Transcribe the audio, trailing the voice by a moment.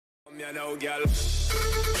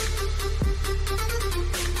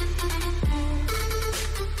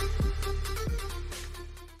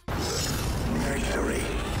Victory.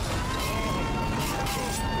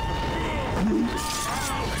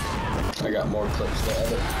 I got more clips to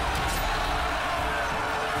edit.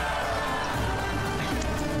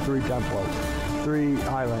 3 templates. 3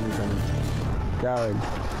 Highlanders, I mean. Garage.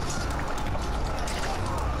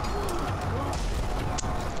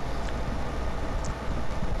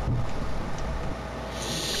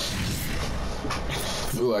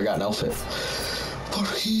 Ooh, I got an outfit.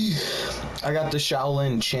 Party. I got the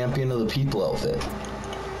Shaolin Champion of the People outfit.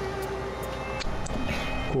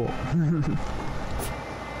 Cool.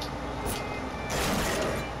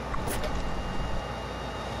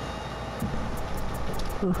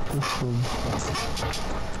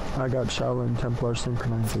 I got Shaolin Templar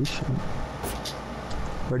synchronization.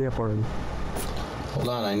 Ready up already. Hold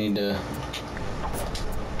on, I need to...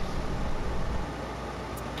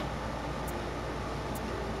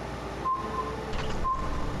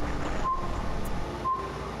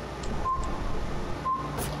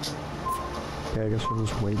 Okay, I guess we'll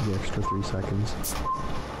just wait the extra 3 seconds.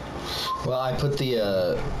 Well, I put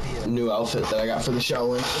the new outfit that I got for the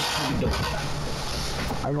Shaolin.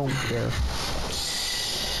 I don't care.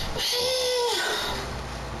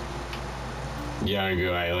 You wanna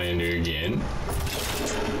go Highlander again?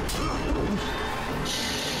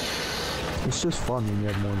 It's just fun when you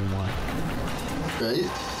have more than one. Right?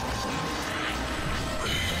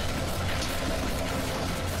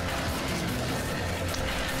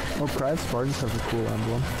 Oh, Pride Spartans have a cool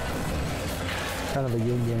emblem. Kind of a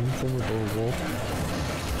yin-yang thing with a little wolf.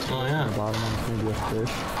 Oh yeah. On the bottom one's maybe a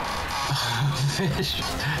fish. Fish.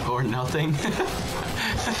 Or nothing.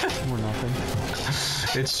 Or nothing.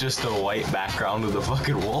 It's just a white background with a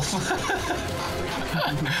fucking wolf.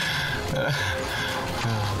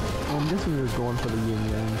 Well, I'm guessing you're going for the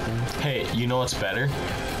yin-yang thing. Hey, you know what's better?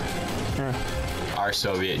 Huh. Our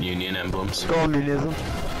Soviet Union emblems. Communism.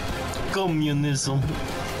 Communism.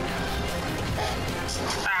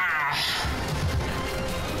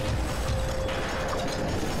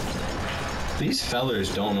 These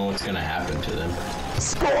fellers don't know what's gonna happen to them.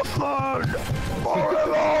 Scotland!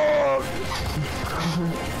 Forever!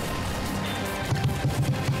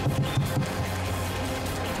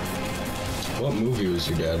 What movie was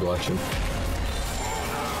your dad watching?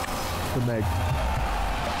 The Meg.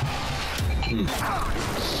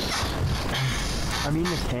 I mean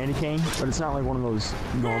the candy cane, but it's not like one of those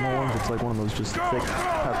normal ones. It's like one of those just thick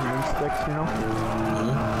peppermint sticks, you know?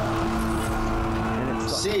 And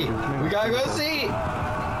it's See, we gotta go see.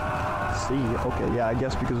 See, okay, yeah, I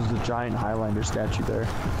guess because there's a giant Highlander statue there.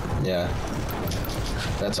 Yeah,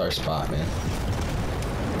 that's our spot, man.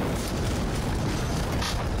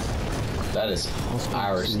 That is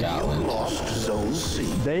our Scotland. Lost Zone C.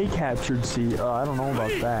 They captured C. I don't know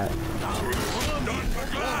about that.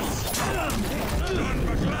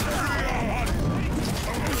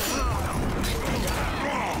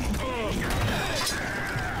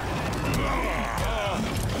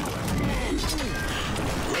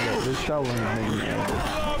 This shell is making me angry.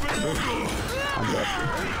 I'm dead.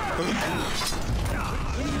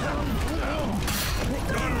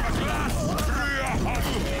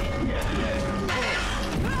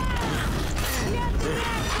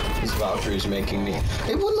 This Valkyrie's making me...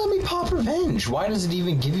 It wouldn't let me pop revenge. Why does it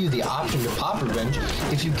even give you the option to pop revenge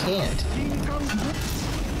if you can't?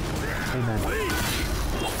 Amen.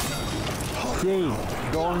 See,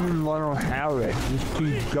 don't even let him have it. Just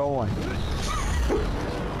keep going.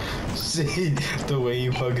 See, the way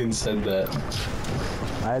you fucking said that.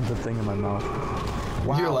 I had the thing in my mouth.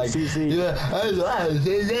 Wow, You're like, yeah.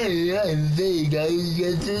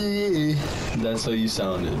 That's how you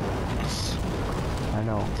sounded. I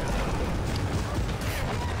know.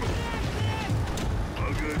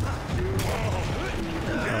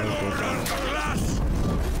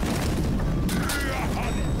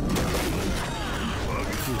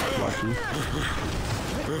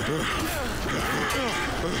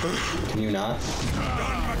 Can you not?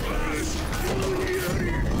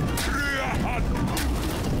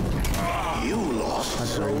 You lost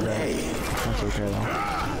Zone A. That's okay though.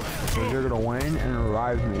 So you're gonna win and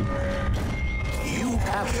revive me. You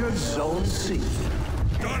captured Zone C.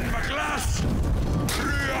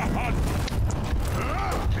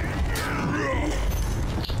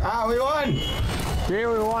 Ah, we won! Yeah,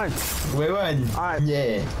 we won. We won. Alright.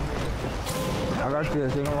 Yeah. I got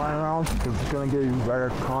this thing lying around because it's gonna give you better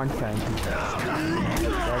content.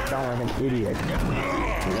 I sound like an idiot.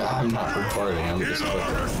 I'm not recording, I'm just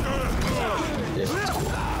clicking. If it's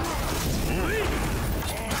cool.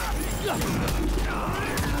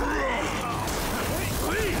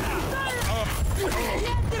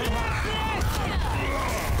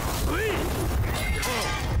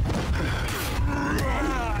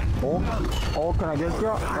 I get you?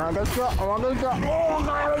 Can I get you? I want to get you. Oh,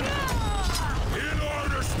 God.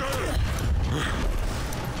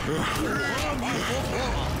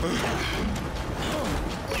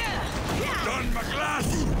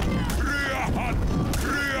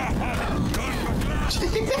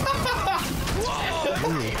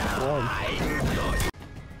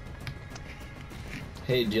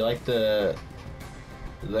 Hey, do you like the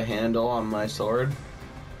handle on my sword?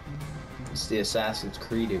 It's the Assassin's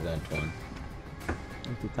Creed event one.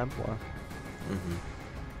 It's a Templar.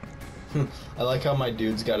 I like how my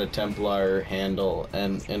dude's got a Templar handle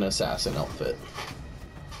and an assassin outfit.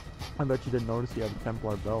 I bet you didn't notice he had a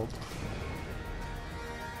Templar belt.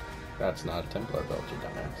 That's not a Templar belt, you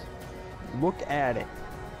dumbass. Look at it.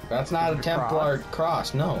 That's not a Templar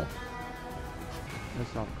cross, no.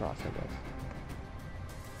 That's not a cross, I guess.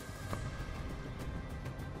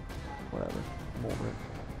 Whatever. I'm over it.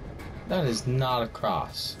 That is not a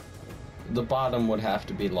cross. The bottom would have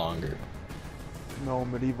to be longer. No,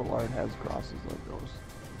 medieval art has crosses like those.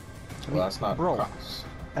 Well, that's not bro, a cross.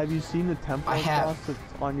 Have you seen the Templar I have. cross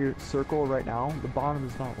that's on your circle right now? The bottom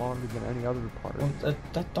is not longer than any other part. Well,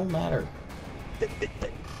 that don't matter.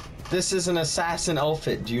 This is an assassin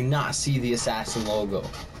outfit. Do you not see the assassin logo?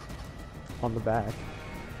 On the back.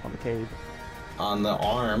 On the cape. On the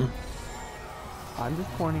arm. I'm just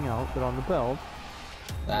pointing out that on the belt.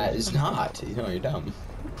 That is not. You know, you're dumb.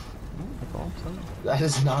 That's all I'm saying. That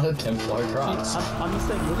is not a Templar cross. I'm just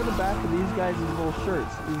saying, look at the back of these guys' little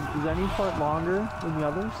shirts. Is any part longer than the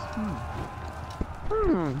others?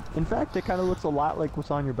 In fact, it kind of looks a lot like what's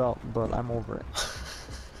on your belt, but I'm over it.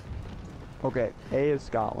 Okay, A is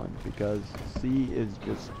Scotland, because C is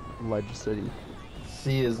just Ledge City.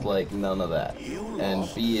 C is like none of that. And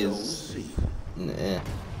B is... Nah.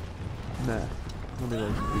 Nah. Let me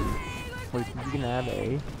look at B. Wait, you can add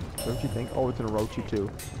A? Don't you think? Oh, it's an Orochi too.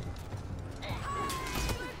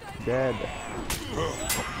 Dead.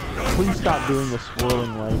 Please stop doing the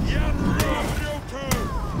swirling legs.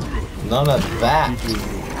 None of that.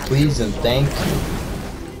 Please and thank you.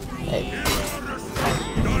 Hey.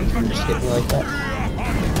 You just hit me like that?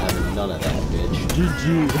 I'm none of that, bitch. GG.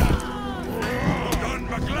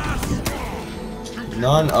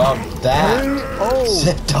 None of that. Oh.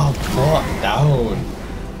 Sit the fuck down.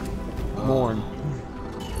 Mourn.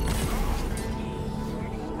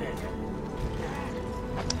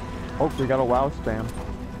 Oh, we got a WoW spam.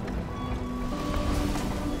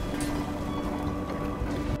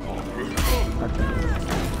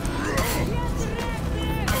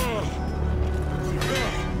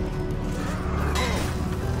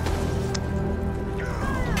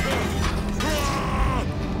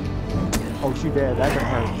 Oh, she dead. That can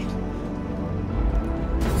hurt.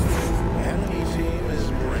 Enemy team is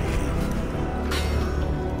breaking.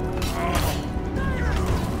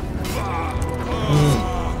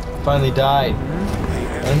 Finally died. I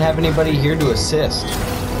didn't have anybody here to assist.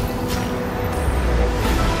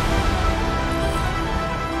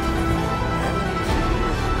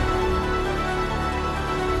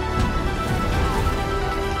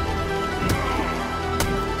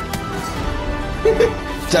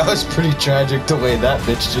 That was pretty tragic the way that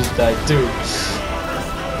bitch just died too.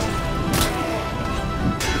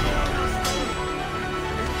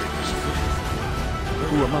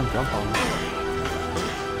 Ooh, I'm on jump on.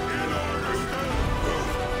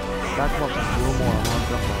 Back up a little more, I'm on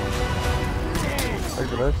jump on. Ready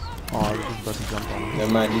for this? Oh, I was just about to jump on him.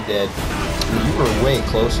 Never mind, you dead. You were way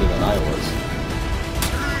closer than I was.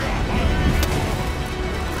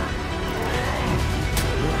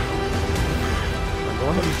 Go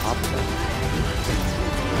ahead and hop it.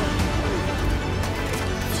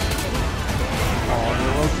 Oh, no,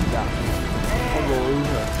 Rosie got me. I'll go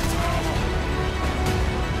over.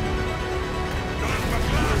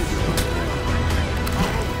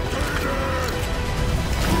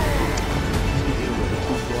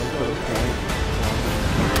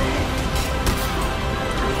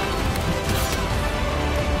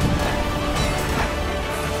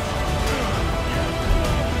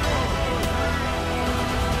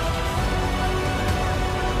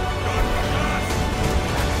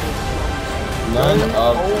 None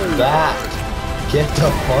of that. Get the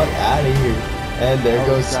fuck out of here. And there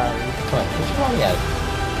goes. Come on, get your body out.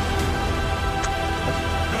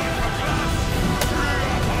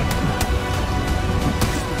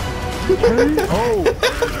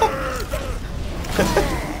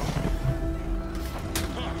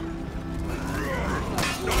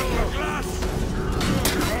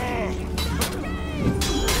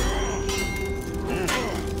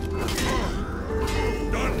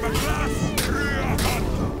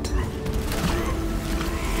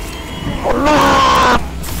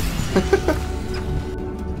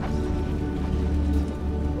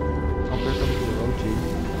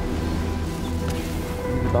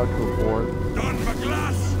 about to report.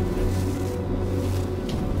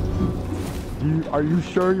 Are you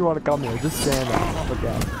sure you want to come here? Just stand up.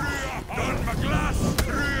 Okay.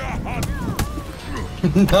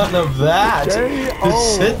 None of that! KO.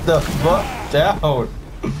 Just sit the fuck down!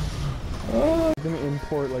 I'm gonna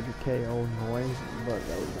import like a KO noise, but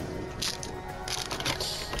that was bad.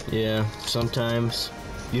 Yeah, sometimes.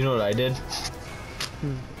 You know what I did?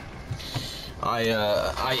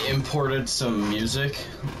 I imported some music,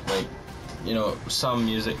 like, you know, some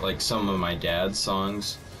music, like some of my dad's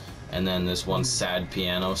songs, and then this one sad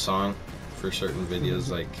piano song for certain videos,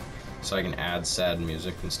 like, so I can add sad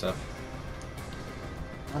music and stuff.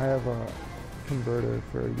 I have a converter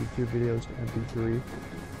for YouTube videos to MP3.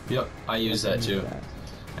 Yep, I use that too.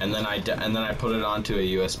 And then I put it onto a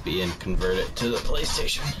USB and convert it to the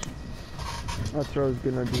PlayStation. That's what I was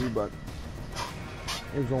gonna do, but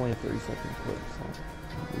it was only a 30-second clip, so it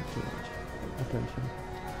didn't too much attention.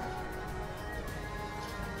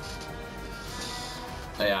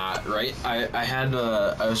 Yeah, right.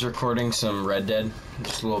 I was recording some Red Dead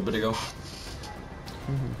just a little bit ago.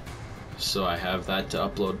 So I have that to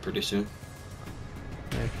upload pretty soon.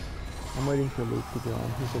 Nice. I'm waiting for Luke to be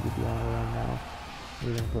on. He said he'd be on around now.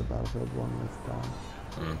 We're gonna put Battlefield 1 this time.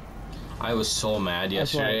 I was so mad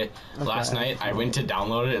yesterday. Last night I went to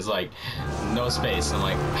download it. It's like no space. I'm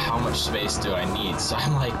like, how much space do I need? So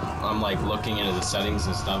I'm like looking into the settings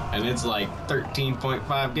and stuff, and it's like 13.5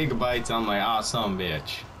 gigabytes. I'm like, ah, son of a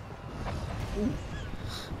bitch.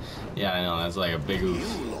 Yeah, I know. That's like a big oof.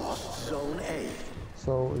 You lost Zone A.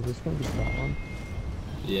 So is this gonna be Scotland?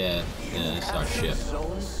 Yeah, it sucks shit.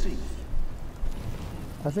 Zone C.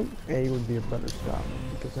 I think A would be a better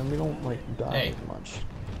Scotland because then we don't like die as much.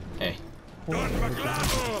 Hey.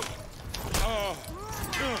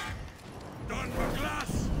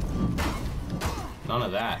 None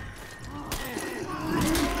of that.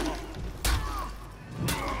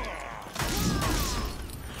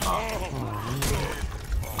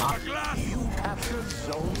 You captured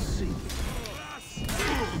Zone C.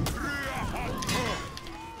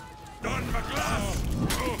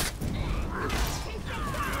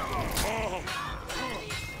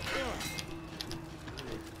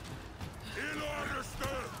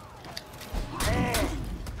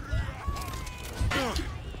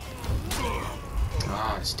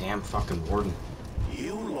 Ah, this damn fucking warden.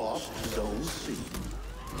 You lost Zone C.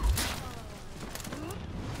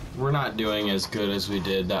 We're not doing as good as we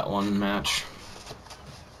did that one match.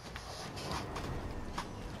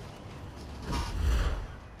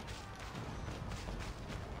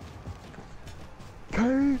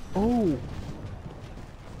 Oh!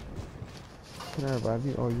 Can I revive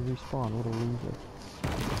you? Oh, you respawn. What a loser.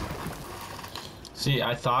 See,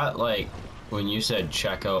 I thought, like, when you said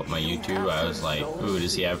check out my YouTube, I was like, ooh,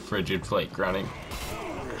 does he have FrigidFlake running?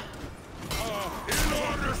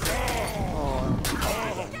 Oh,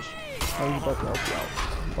 I was about to help you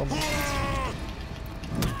out.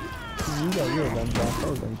 You got your revenge off. That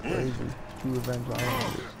would have been crazy. You revenge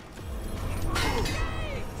islanders.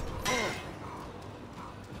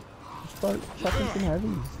 Start chucking some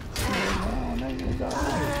heavies. Oh, now you're gonna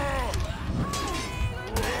die.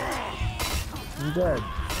 I'm dead.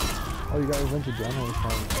 Oh, you got revenge again? I was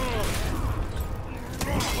fine.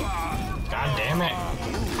 God damn it.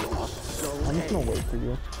 I'm just gonna wait for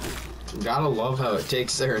you. Gotta love how it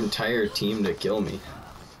takes their entire team to kill me.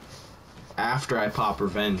 After I pop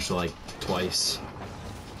revenge, like, twice.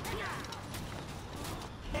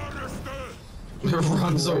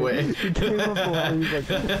 Runs away. He came up behind, he's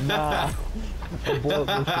like, nah. Abort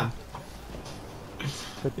mission.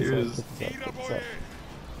 Pick this up, pick this up.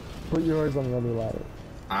 Put yours on the other ladder.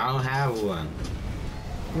 I don't have one.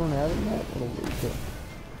 You don't have it yet? What a loser.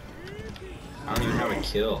 I don't even have a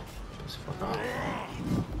kill. Just fuck off.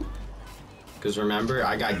 Because remember,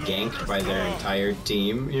 I got ganked by their entire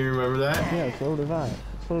team. You remember that? Yeah, so did I.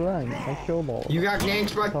 So did I. I killed all of them. You got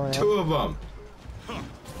ganked by 2 of them.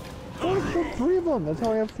 Oh, I killed 3 of them. That's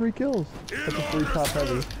how I have 3 kills. That's a 3 top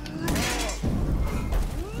heavy.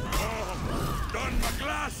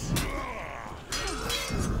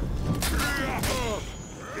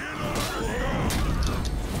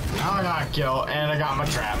 Now I got a kill, and I got my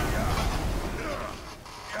trap.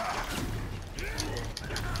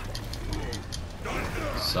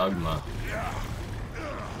 Sugma.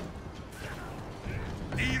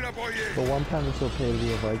 But one time it's okay to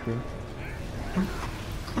be a Viking.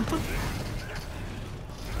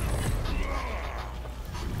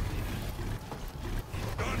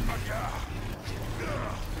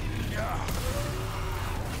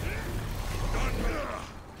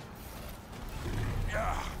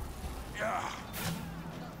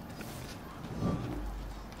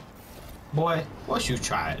 Boy, what you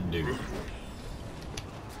try to do?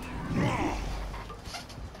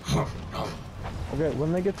 Okay,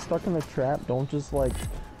 when they get stuck in the trap, don't just like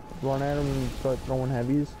run at them and start throwing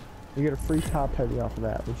heavies. You get a free top heavy off of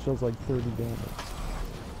that, which does like 30 damage.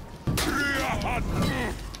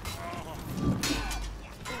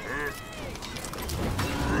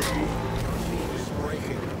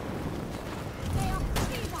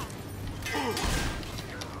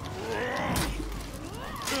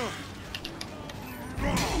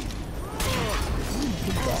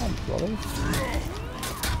 Good job, brother.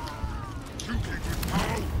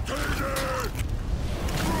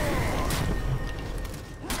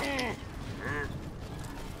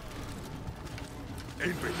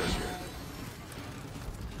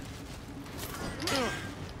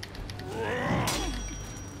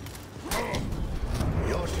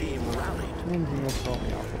 Your team rallied. And you almost throw me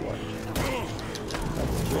off the ledge.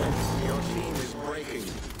 That's true. Your team is breaking.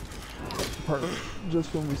 Perfect.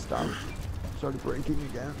 Just when we stopped, started breaking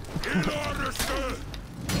again.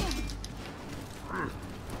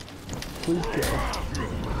 Please kill.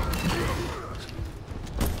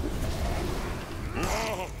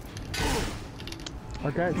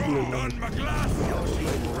 Our guy's here, man. Your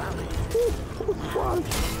team rallied.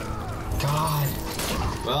 God.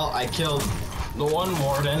 Well, I killed the one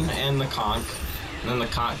warden and the conch. And then the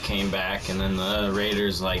conch came back, and then the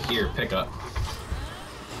raiders like, here, pick up.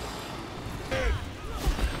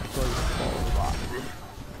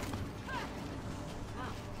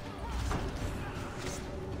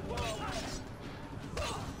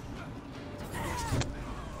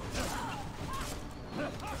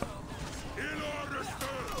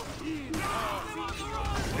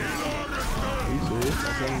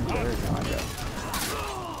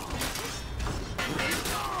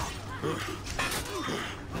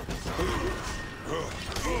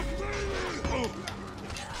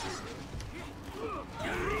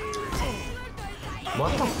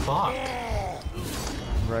 What the fuck?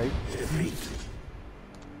 Right?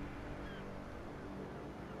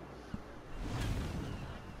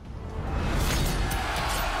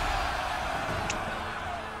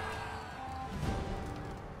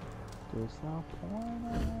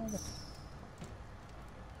 Disappointed.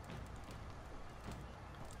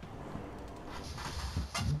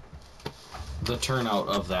 The turnout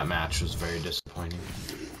of that match was very disappointing.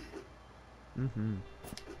 Mm-hmm.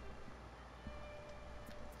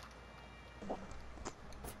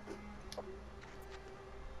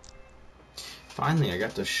 Finally, I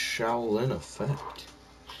got the Shaolin effect.